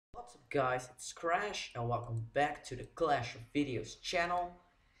guys, it's Crash and welcome back to the Clash of Videos channel.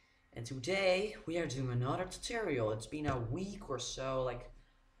 And today we are doing another tutorial. It's been a week or so, like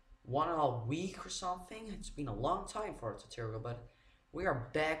 1.5 weeks or something. It's been a long time for a tutorial, but we are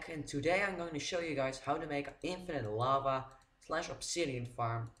back, and today I'm going to show you guys how to make an infinite lava / obsidian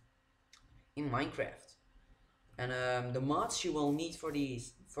farm in Minecraft. And the mods you will need for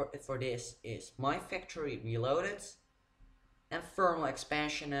this is My Factory Reloaded and thermal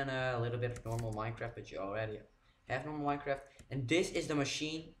expansion and a little bit of normal Minecraft, but you already have normal Minecraft. And this is the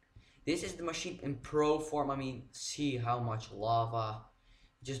machine. This is the machine in pro form. I mean, see how much lava.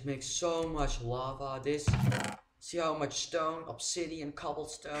 It just makes so much lava. See how much stone, obsidian,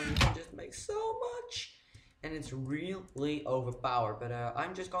 cobblestone. You can just make so much. And it's really overpowered. But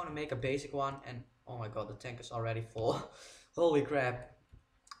I'm just going to make a basic one. And oh my god, the tank is already full. Holy crap.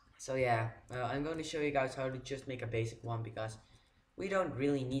 So yeah, I'm going to show you guys how to just make a basic one, because we don't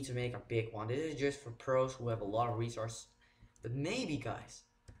really need to make a big one. This is just for pros who have a lot of resources. But maybe, guys,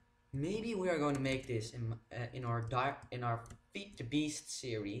 maybe we are going to make this in our Feed the Beast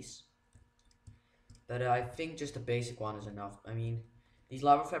series. But I think just a basic one is enough. I mean, these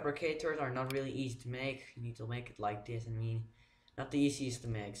lava fabricators are not really easy to make. You need to make it like this. I mean, not the easiest to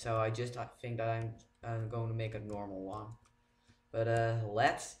make. So I think that I'm going to make a normal one. But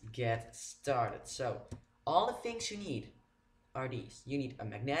let's get started. So all the things you need are these. You need a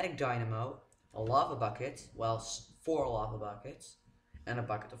magnetic dynamo, a lava bucket, well, 4 lava buckets, and a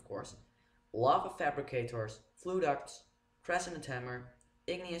bucket of course, lava fabricators, flue ducts, crescent hammer,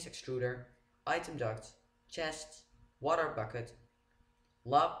 igneous extruder, item duct, chests, water bucket,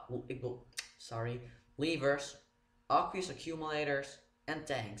 levers, aqueous accumulators, and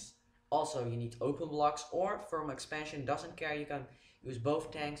tanks. Also, you need open blocks or thermal expansion, doesn't care, you can use both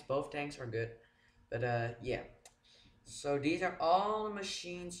tanks are good. But yeah, so these are all the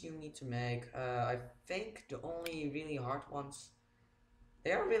machines you need to make. I think the only really hard ones,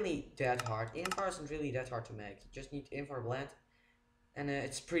 they are really that hard. Invar isn't really that hard to make, you just need Invar blend, and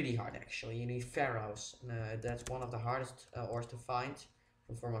it's pretty hard actually. You need pharaohs, and that's one of the hardest ores to find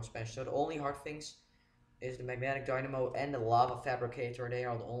from thermal expansion. So the only hard things is the magnetic dynamo and the lava fabricator. They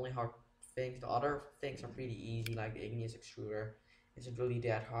are the only hard things. The other things are pretty easy, like the igneous extruder isn't really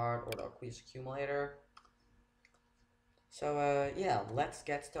that hard, or the aqueous accumulator. So yeah, let's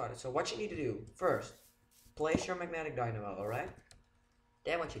get started. So what you need to do first, place your magnetic dynamo. All right,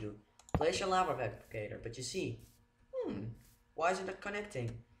 then what you do, place your lava fabricator. But you see, why isn't it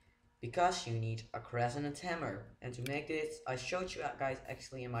connecting? Because you need a crescent hammer, and to make this I showed you guys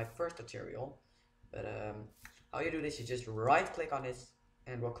actually in my first tutorial. But how you do this, you just right click on this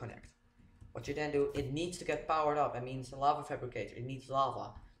and it will connect. What you then do, it needs to get powered up. That means the lava fabricator, it needs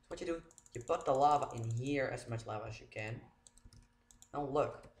lava. So what you do, you put the lava in here, as much lava as you can. Now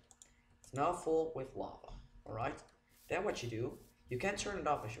look, it's now full with lava. Alright, then what you do, you can turn it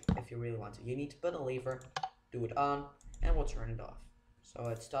off if you really want to. You need to put a lever, do it on, and we'll turn it off. So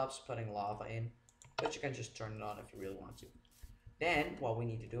it stops putting lava in, but you can just turn it on if you really want to. Then what we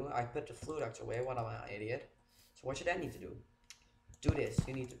need to do, I put the flue ducts away, what am I, an idiot? So what you then need to do this.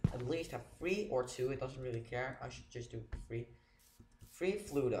 You need to at least have 3 or 2, it doesn't really care, I should just do 3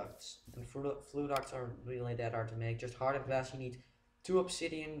 flue ducts. And flue ducts are really that hard to make, just hard and fast. You need 2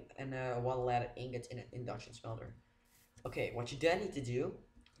 obsidian and 1 lead ingots in an induction smelter. Okay, what you then need to do,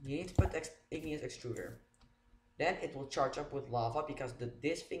 you need to put the igneous extruder. Then it will charge up with lava, because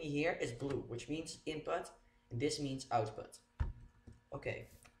this thingy here is blue, which means input, and this means output. Okay,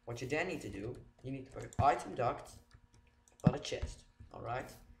 what you then need to do, you need to put item duct on a chest.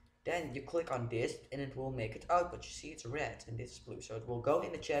 Alright, then you click on this and it will make it output. You see it's red and this is blue, so it will go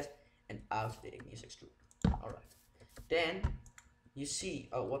in the chest and out the igneous extruder. Alright, then you see,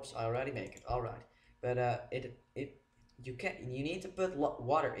 oh whoops, I already make it. Alright, but you need to put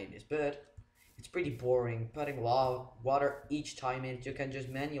water in this, but it's pretty boring putting water each time in. You can just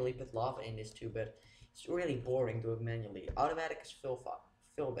manually put lava in this too, but it's really boring doing manually. Automatic is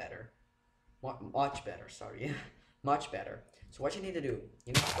feel better, much better. Sorry, much better. So what you need to do,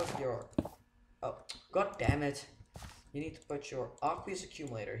 you need to put your, oh god damn it, you need to put your aqueous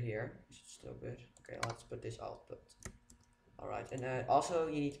accumulator here. Is it still good? Okay, let's put this output. All right, and also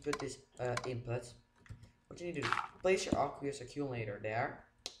you need to put this input. What you need to do, place your aqueous accumulator there.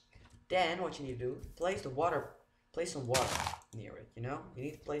 Then what you need to do, place some water near it. You know, you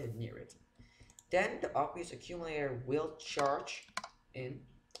need to place it near it. Then the aqueous accumulator will charge in.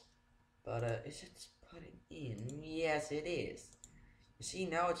 But is it putting in? Yes, it is. You see,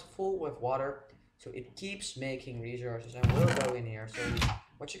 now it's full with water, so it keeps making resources and will go in here. So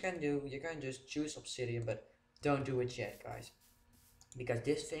what you can do, you can just choose obsidian, but don't do it yet, guys. because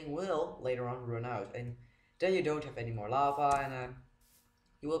this thing will later on run out, and then you don't have any more lava, and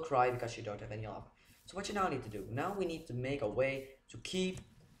you will cry because you don't have any lava. So what you now need to do, now we need to make a way to keep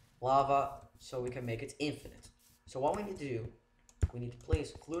lava so we can make it infinite. So what we need to do, we need to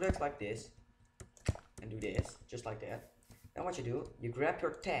place glue decks like this and do this, just like that. Then what you do, you grab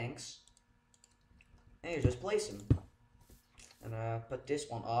your tanks and you just place them. And put this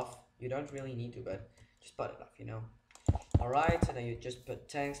one off. You don't really need to, but just put it off, you know. Alright, and then you just put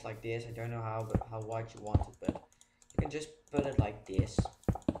tanks like this. I don't know how wide you want it, but you can just put it like this.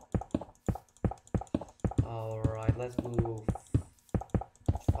 Alright, let's move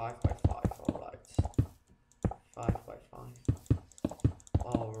 5 by 5, alright. 5 by 5.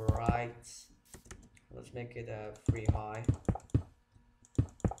 Alright. Let's make it 3 high.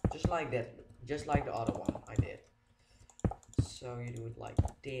 Just like that, just like the other one I did. So you do it like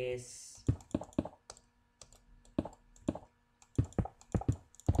this.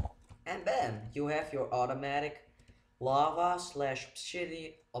 And bam, you have your automatic lava slash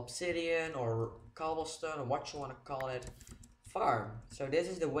obsidian or cobblestone or what you want to call it farm. So this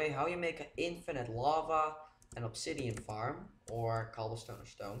is the way how you make an infinite lava and obsidian farm or cobblestone or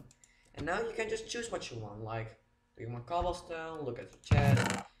stone. And now you can just choose what you want, like do you want cobblestone, look at the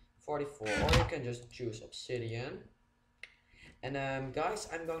chat, 44, or you can just choose obsidian. And guys,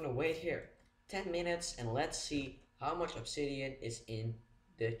 I'm going to wait here 10 minutes and let's see how much obsidian is in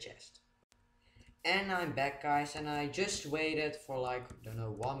the chest. And I'm back, guys, and I just waited for like, I don't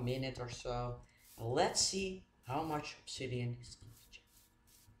know, 1 minute or so. And let's see how much obsidian is in the chest.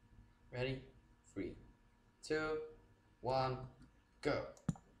 Ready? 3, 2, 1, go.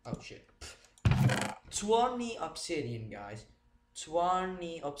 Oh shit. 20 obsidian, guys.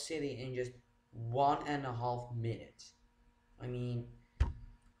 20 obsidian in just 1.5 minutes. I mean,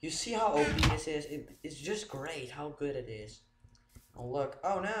 you see how OP this is? It's just great how good it is. Oh look,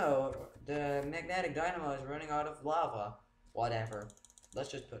 oh no, the magnetic dynamo is running out of lava. Whatever,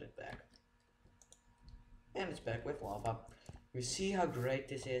 let's just put it back. And it's back with lava. You see how great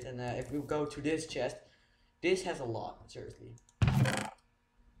this is, and if we go to this chest, this has a lot, seriously.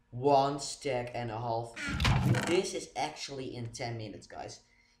 1.5 stacks. This is actually in 10 minutes, guys.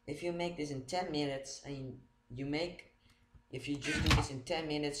 If you make this in 10 minutes, and if you just do this in 10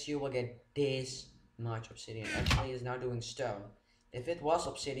 minutes, you will get this much obsidian. Actually, it's now doing stone. If it was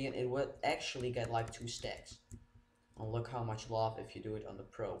obsidian, it would actually get like 2 stacks. And look how much lava if you do it on the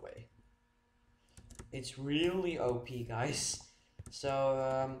pro way. It's really OP, guys.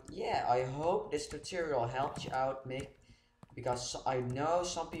 So yeah, I hope this tutorial helped you out, because I know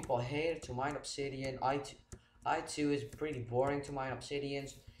some people hate to mine obsidian. I too is pretty boring to mine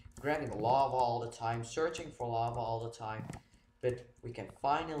obsidians, grabbing lava all the time, searching for lava all the time. But we can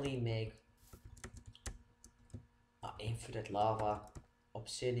finally make infinite lava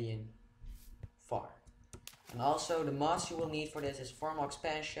obsidian farm. And also the mods you will need for this is formal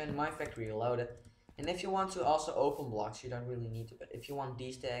expansion, mine factory reloaded. And if you want to also open blocks, you don't really need to, but if you want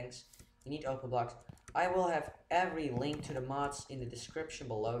these things, you need open blocks. I will have every link to the mods in the description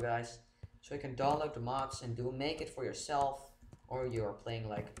below, guys, so you can download the mods and make it for yourself, or you're playing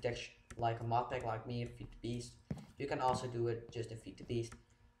like a mod pack like me, Feed the Beast. You can also do it just in Feed the Beast.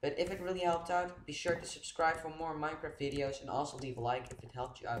 But if it really helped out, be sure to subscribe for more Minecraft videos and also leave a like if it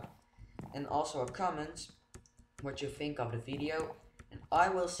helped you out. And also a comment what you think of the video. And I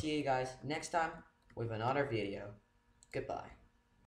will see you guys next time with another video. Goodbye.